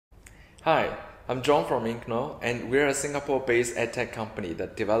Hi, I'm John from Inknoe, and we're a Singapore-based edtech company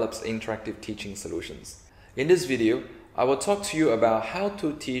that develops interactive teaching solutions. In this video, I will talk to you about how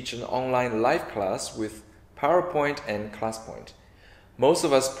to teach an online live class with PowerPoint and ClassPoint. Most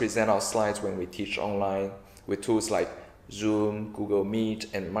of us present our slides when we teach online with tools like Zoom, Google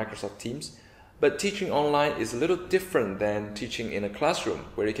Meet, and Microsoft Teams. But teaching online is a little different than teaching in a classroom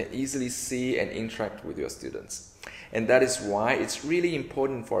where you can easily see and interact with your students. And that is why it's really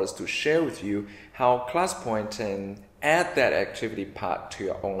important for us to share with you how ClassPoint can add that activity part to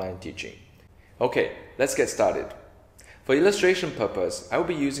your online teaching. Okay, let's get started. For illustration purpose, I will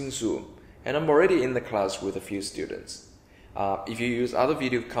be using Zoom, and I'm already in the class with a few students. If you use other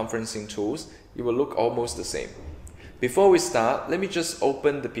video conferencing tools, it will look almost the same. Before we start, let me just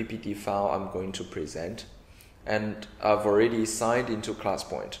open the PPT file I'm going to present, and I've already signed into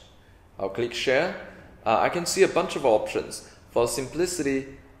ClassPoint. I'll click Share. I can see a bunch of options. For simplicity,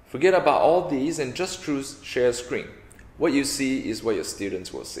 forget about all these and just choose Share Screen. What you see is what your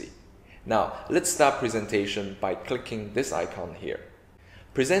students will see. Now, let's start presentation by clicking this icon here.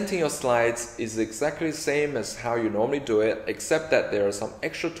 Presenting your slides is exactly the same as how you normally do it, except that there are some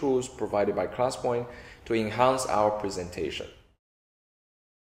extra tools provided by ClassPoint to enhance our presentation.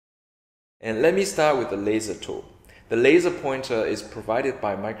 And let me start with the laser tool. The laser pointer is provided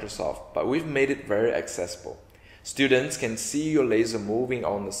by Microsoft, but we've made it very accessible. Students can see your laser moving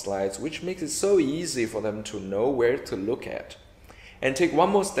on the slides, which makes it so easy for them to know where to look at. And take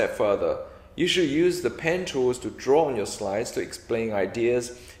one more step further. You should use the pen tools to draw on your slides to explain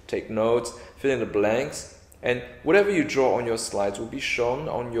ideas, take notes, fill in the blanks, and whatever you draw on your slides will be shown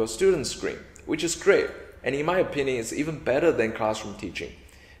on your student's screen, which is great. And in my opinion, it's even better than classroom teaching.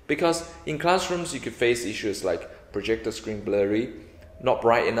 Because in classrooms, you could face issues like projector screen blurry, not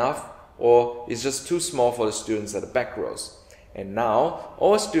bright enough, or it's just too small for the students at the back rows. And now,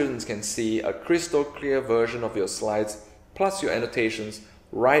 all students can see a crystal clear version of your slides plus your annotations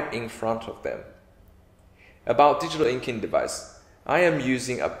right in front of them. About digital inking device, I am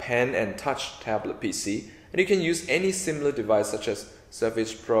using a pen and touch tablet PC, and you can use any similar device such as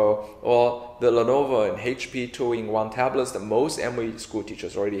Surface Pro or the Lenovo and HP 2-in-1 tablets that most ME school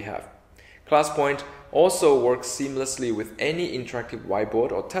teachers already have. ClassPoint also works seamlessly with any interactive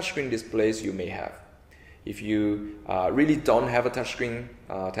whiteboard or touchscreen displays you may have. If you really don't have a touchscreen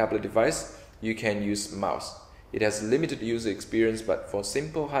tablet device, you can use mouse. It has limited user experience, but for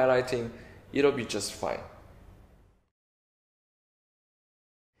simple highlighting, it'll be just fine.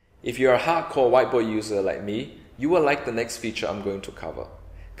 If you're a hardcore whiteboard user like me, you will like the next feature I'm going to cover.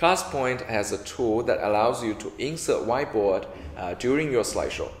 ClassPoint has a tool that allows you to insert whiteboard during your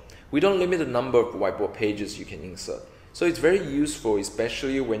slideshow. We don't limit the number of whiteboard pages you can insert, so it's very useful,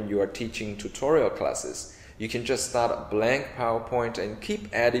 especially when you are teaching tutorial classes. You can just start a blank PowerPoint and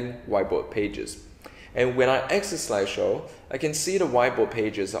keep adding whiteboard pages. And when I exit slideshow, I can see the whiteboard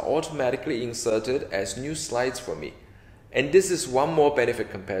pages are automatically inserted as new slides for me. And this is one more benefit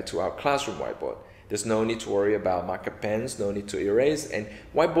compared to our classroom whiteboard. There's no need to worry about marker pens, no need to erase, and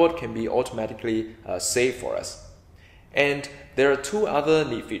whiteboard can be automatically saved for us. And there are two other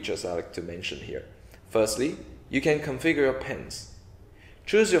neat features I'd like to mention here. Firstly, you can configure your pens.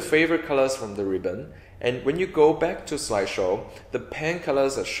 Choose your favorite colors from the ribbon, and when you go back to slideshow, the pen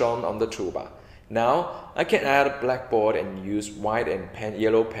colors are shown on the toolbar. Now, I can add a blackboard and use white and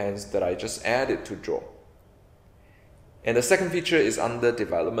yellow pens that I just added to draw. And the second feature is under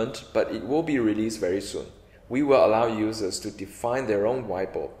development, but it will be released very soon. We will allow users to define their own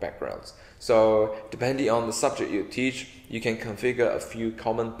whiteboard backgrounds. So, depending on the subject you teach, you can configure a few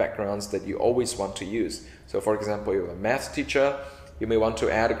common backgrounds that you always want to use. So, for example, you're a math teacher, you may want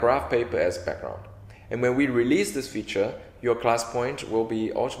to add a graph paper as background. And when we release this feature, your ClassPoint will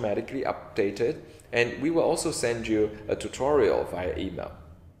be automatically updated, and we will also send you a tutorial via email.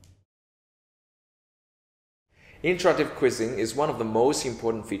 Interactive quizzing is one of the most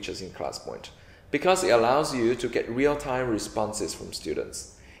important features in ClassPoint because it allows you to get real-time responses from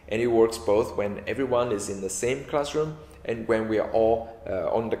students. And it works both when everyone is in the same classroom and when we are all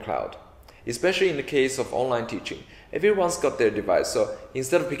on the cloud. Especially in the case of online teaching, everyone's got their device, so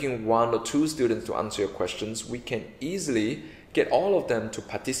instead of picking one or two students to answer your questions, we can easily get all of them to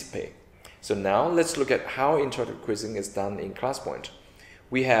participate. So now let's look at how interactive quizzing is done in ClassPoint.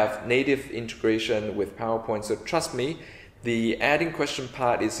 We have native integration with PowerPoint, so trust me, the adding question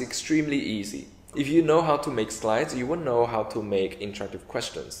part is extremely easy. If you know how to make slides, you will know how to make interactive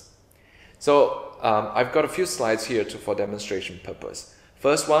questions. So I've got a few slides here for demonstration purpose.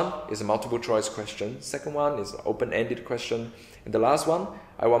 First one is a multiple choice question. Second one is an open-ended question. And the last one,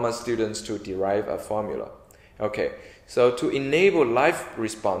 I want my students to derive a formula. Okay, so to enable live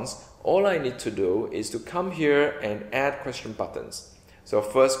response, all I need to do is to come here and add question buttons. So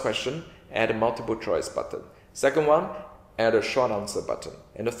first question, add a multiple choice button. Second one, add a short answer button.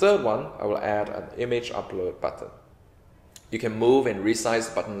 And the third one, I will add an image upload button. You can move and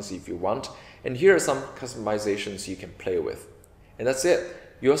resize buttons if you want, and here are some customizations you can play with. And that's it.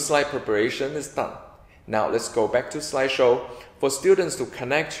 Your slide preparation is done. Now let's go back to slideshow. For students to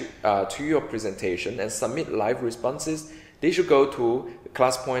connect to your presentation and submit live responses, they should go to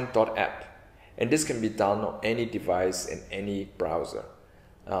ClassPoint.app. And this can be done on any device in any browser.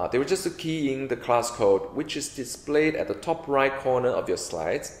 They will just key in the class code, which is displayed at the top right corner of your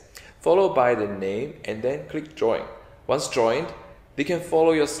slides, followed by the name, and then click join. Once joined, they can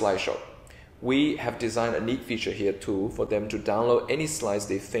follow your slideshow. We have designed a neat feature here too for them to download any slides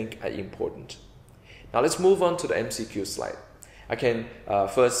they think are important. Now let's move on to the MCQ slide. I can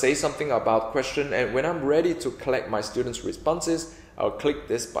first say something about question, and when I'm ready to collect my students' responses, I'll click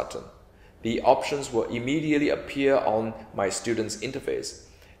this button. The options will immediately appear on my students' interface.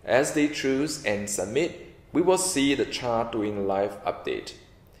 As they choose and submit, we will see the chart doing live update.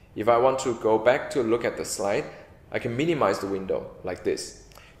 If I want to go back to look at the slide, I can minimize the window like this.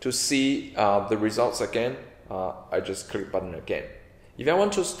 To see the results again, I just click button again. If I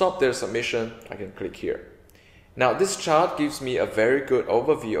want to stop their submission, I can click here. Now this chart gives me a very good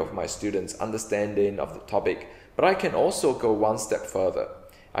overview of my students' understanding of the topic, but I can also go one step further.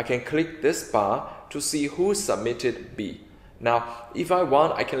 I can click this bar to see who submitted B. Now, if I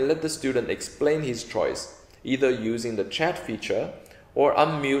want, I can let the student explain his choice, either using the chat feature or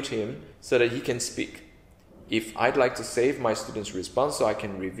unmute him so that he can speak. If I'd like to save my students' response so I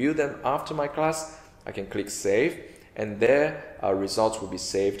can review them after my class, I can click Save, and their results will be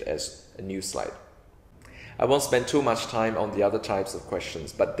saved as a new slide. I won't spend too much time on the other types of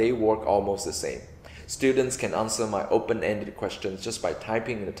questions, but they work almost the same. Students can answer my open-ended questions just by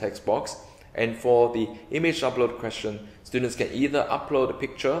typing in the text box, and for the image upload question, students can either upload a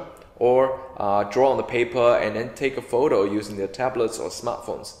picture or draw on the paper and then take a photo using their tablets or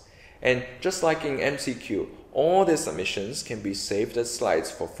smartphones. And just like in MCQ, all their submissions can be saved as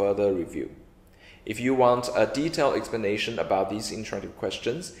slides for further review. If you want a detailed explanation about these interactive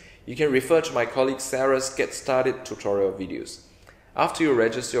questions, you can refer to my colleague Sarah's Get Started tutorial videos. After you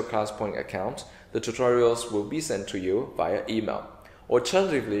register your ClassPoint account, the tutorials will be sent to you via email.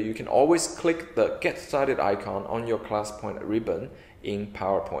 Alternatively, you can always click the Get Started icon on your ClassPoint ribbon in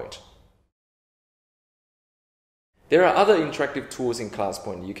PowerPoint. There are other interactive tools in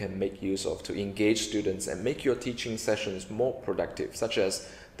ClassPoint you can make use of to engage students and make your teaching sessions more productive, such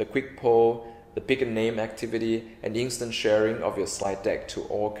as the quick poll, the pick a name activity, and instant sharing of your slide deck to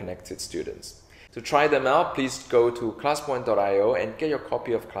all connected students. To try them out, please go to classpoint.io and get your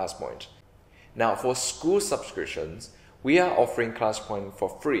copy of ClassPoint. Now, for school subscriptions, we are offering ClassPoint for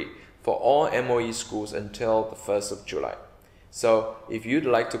free for all MOE schools until the 1st of July. So if you'd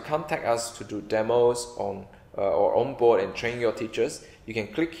like to contact us to do demos or onboard and train your teachers, you can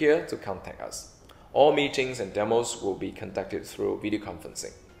click here to contact us. All meetings and demos will be conducted through video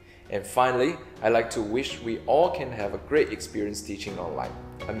conferencing. And finally, I'd like to wish we all can have a great experience teaching online.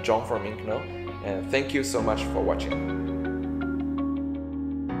 I'm John from Inknoe, and thank you so much for watching.